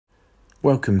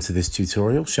Welcome to this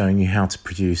tutorial showing you how to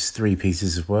produce 3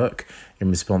 pieces of work in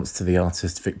response to the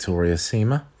artist Victoria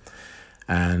Siemer.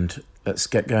 And let's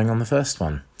get going on the first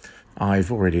one.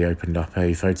 I've already opened up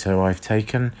a photo I've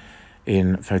taken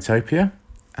in Photopea,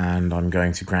 and I'm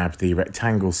going to grab the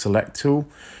rectangle select tool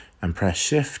and press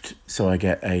shift so I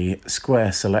get a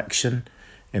square selection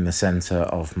in the center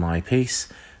of my piece.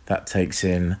 That takes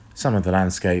in some of the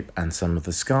landscape and some of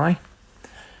the sky.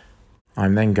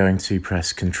 I'm then going to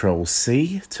press Ctrl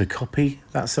C to copy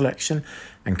that selection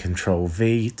and Ctrl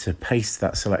V to paste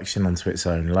that selection onto its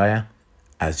own layer,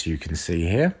 as you can see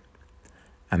here.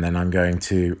 And then I'm going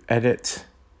to edit,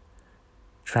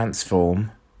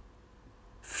 transform,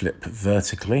 flip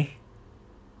vertically,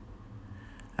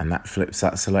 and that flips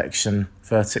that selection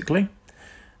vertically.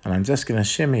 And I'm just going to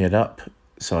shimmy it up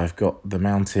so I've got the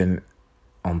mountain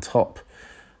on top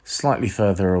slightly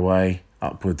further away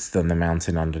upwards than the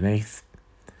mountain underneath.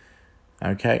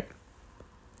 Okay,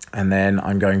 and then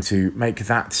I'm going to make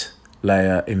that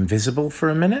layer invisible for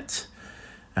a minute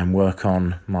and work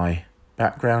on my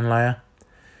background layer.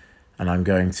 And I'm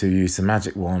going to use the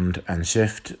magic wand and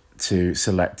shift to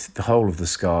select the whole of the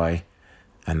sky,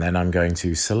 and then I'm going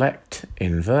to select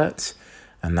invert,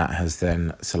 and that has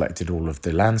then selected all of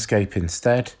the landscape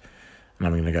instead. And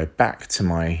I'm going to go back to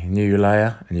my new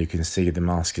layer, and you can see the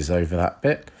mask is over that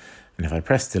bit. And if I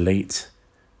press delete,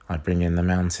 I bring in the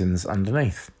mountains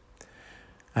underneath.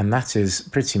 And that is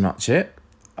pretty much it,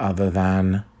 other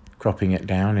than cropping it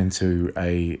down into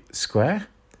a square.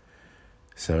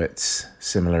 So it's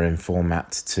similar in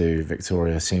format to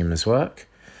Victoria Siemer's work.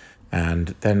 And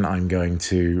then I'm going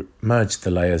to merge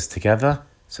the layers together.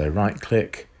 So right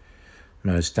click,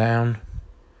 merge down,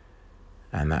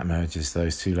 and that merges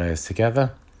those 2 layers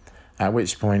together. At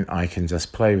which point I can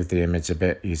just play with the image a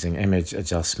bit using image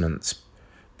adjustments,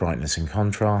 brightness and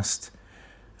contrast.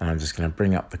 And I'm just going to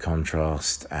bring up the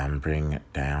contrast and bring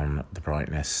down the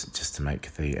brightness just to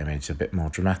make the image a bit more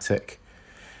dramatic.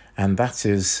 And that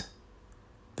is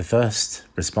the first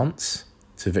response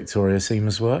to Victoria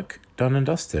Siemer's work done and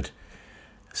dusted.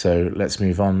 So let's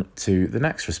move on to the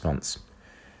next response.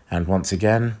 And once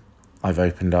again, I've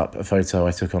opened up a photo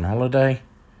I took on holiday,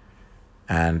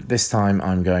 and this time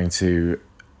I'm going to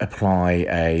apply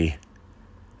a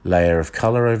layer of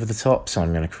color over the top. So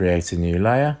I'm going to create a new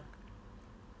layer,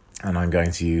 and I'm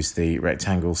going to use the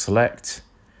rectangle select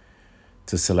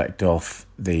to select off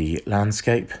the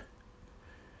landscape,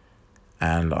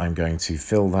 and I'm going to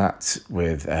fill that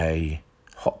with a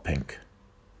hot pink,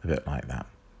 a bit like that.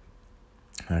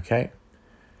 Okay,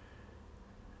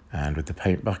 and with the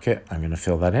paint bucket I'm going to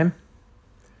fill that in.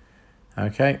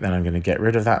 Okay, then I'm going to get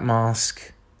rid of that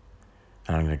mask,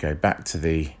 and I'm going to go back to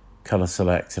the color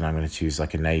select, and I'm going to choose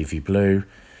like a navy blue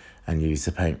and use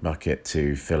the paint bucket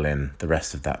to fill in the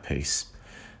rest of that piece.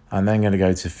 I'm then going to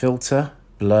go to filter,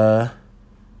 blur,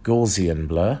 Gaussian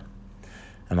blur,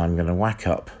 and I'm going to whack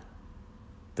up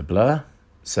the blur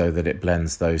so that it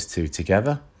blends those 2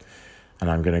 together. And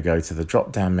I'm going to go to the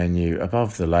drop down menu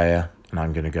above the layer, and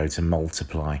I'm going to go to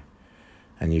multiply.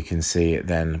 And you can see it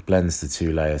then blends the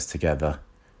 2 layers together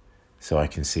so I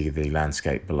can see the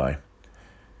landscape below.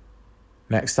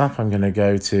 Next up, I'm going to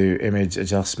go to image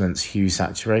adjustments, hue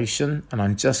saturation, and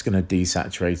I'm just going to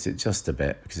desaturate it just a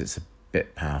bit because it's a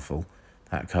bit powerful,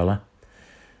 that color.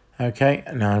 Okay,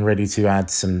 now I'm ready to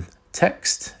add some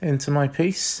text into my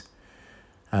piece.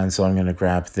 And so I'm going to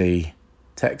grab the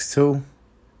text tool,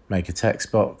 make a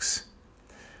text box,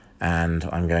 and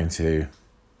I'm going to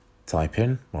type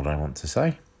in what I want to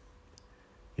say.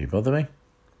 You bother me.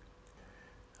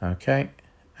 Okay,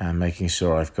 and making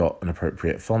sure I've got an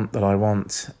appropriate font that I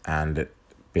want and it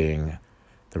being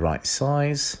the right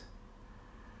size.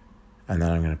 And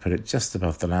then I'm going to put it just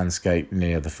above the landscape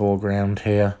near the foreground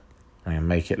here. I'm going to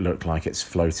make it look like it's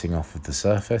floating off of the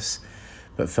surface.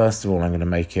 But first of all, I'm going to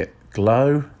make it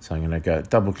glow. So I'm going to go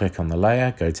double click on the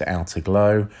layer, go to outer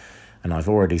glow, and I've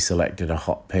already selected a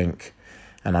hot pink,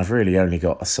 and I've really only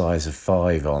got a size of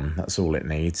 5 on. That's all it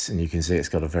needs, and you can see it's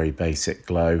got a very basic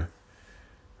glow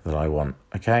that I want.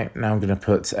 Okay, now I'm going to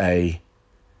put a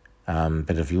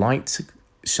bit of light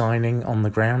shining on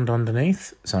the ground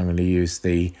underneath. So I'm going to use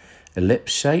the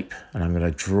ellipse shape, and I'm going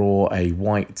to draw a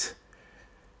white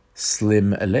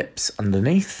slim ellipse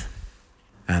underneath,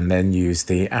 and then use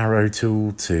the arrow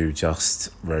tool to just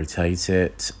rotate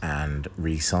it and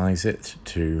resize it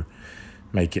to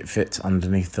make it fit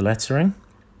underneath the lettering.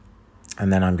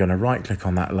 And then I'm going to right click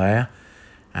on that layer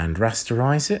and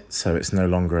rasterize it so it's no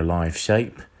longer a live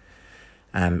shape.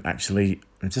 And actually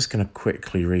I'm just going to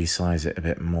quickly resize it a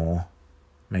bit more,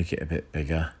 make it a bit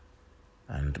bigger,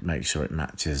 and make sure it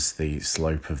matches the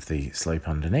slope of the slope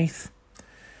underneath.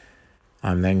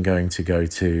 I'm then going to go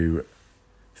to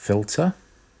Filter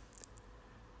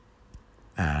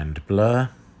and Blur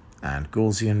and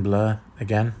Gaussian Blur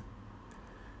again.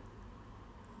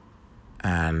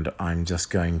 And I'm just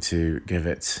going to give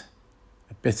it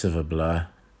a bit of a blur.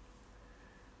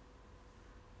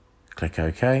 Click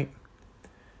OK.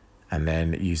 And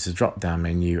then use the drop down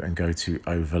menu and go to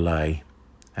Overlay.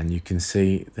 And you can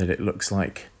see that it looks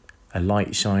like a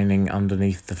light shining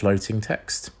underneath the floating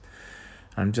text.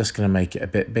 I'm just going to make it a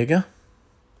bit bigger.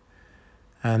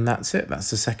 And that's it. That's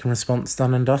the second response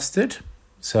done and dusted.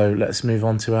 So let's move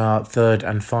on to our third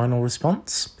and final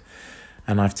response.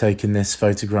 And I've taken this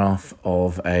photograph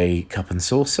of a cup and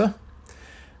saucer.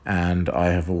 And I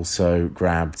have also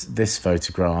grabbed this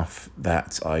photograph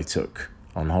that I took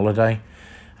on holiday.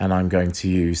 And I'm going to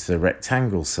use the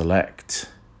rectangle select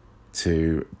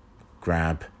to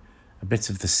grab a bit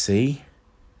of the sea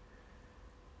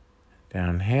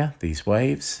down here, these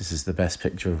waves. This is the best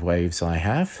picture of waves I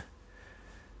have.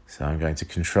 So I'm going to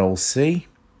Control C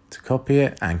to copy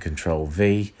it and Control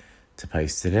V to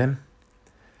paste it in.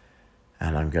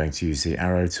 And I'm going to use the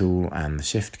arrow tool and the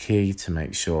shift key to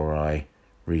make sure I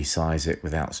resize it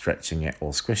without stretching it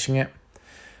or squishing it.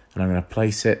 And I'm going to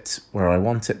place it where I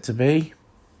want it to be,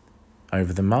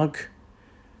 over the mug.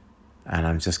 And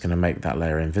I'm just going to make that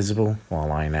layer invisible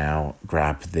while I now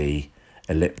grab the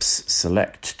ellipse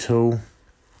select tool.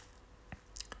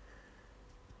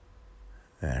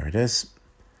 There it is.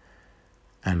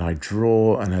 And I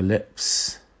draw an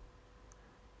ellipse,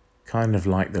 kind of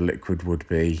like the liquid would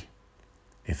be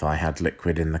if I had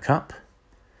liquid in the cup.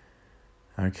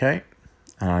 Okay,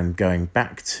 and I'm going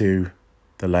back to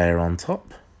the layer on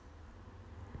top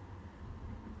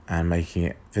and making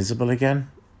it visible again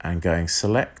and going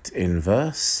select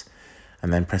inverse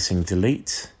and then pressing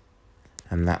delete,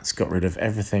 and that's got rid of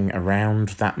everything around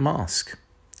that mask.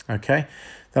 Okay,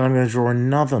 then I'm going to draw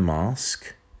another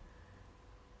mask,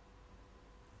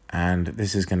 and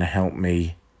this is going to help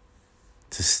me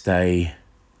to stay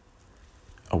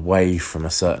away from a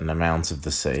certain amount of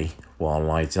the sea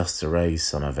while I just erase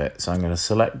some of it. So I'm going to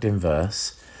select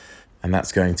inverse, and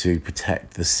that's going to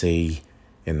protect the sea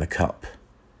in the cup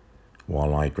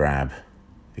while I grab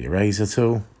the eraser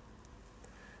tool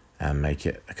and make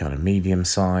it a kind of medium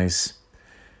size.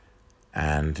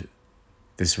 And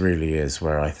this really is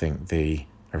where I think the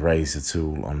eraser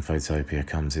tool on Photopea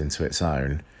comes into its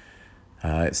own.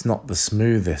 It's not the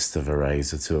smoothest of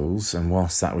eraser tools, and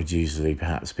whilst that would usually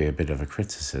perhaps be a bit of a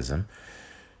criticism,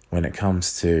 when it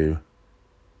comes to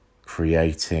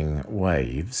creating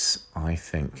waves, I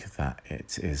think that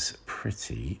it is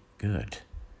pretty good.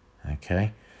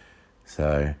 Okay,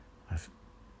 so I've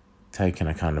taken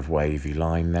a kind of wavy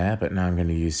line there, but now I'm going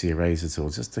to use the eraser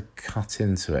tool just to cut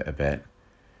into it a bit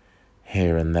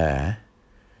here and there,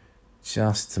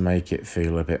 just to make it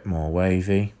feel a bit more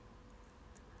wavy.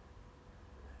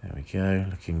 There we go,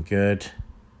 looking good.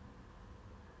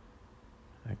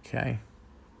 Okay,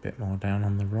 a bit more down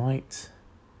on the right.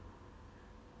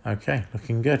 Okay,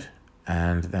 looking good.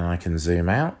 And then I can zoom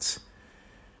out.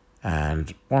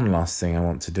 And one last thing I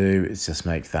want to do is just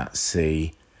make that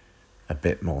sea a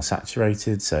bit more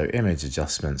saturated. So image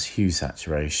adjustments, hue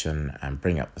saturation, and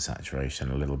bring up the saturation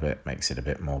a little bit, makes it a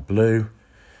bit more blue.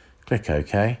 Click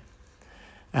OK.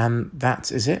 And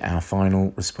that is it. Our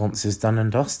final response is done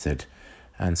and dusted.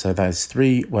 And so there's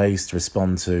 3 ways to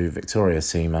respond to Victoria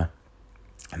Siemer.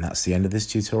 And that's the end of this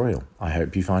tutorial. I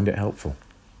hope you find it helpful.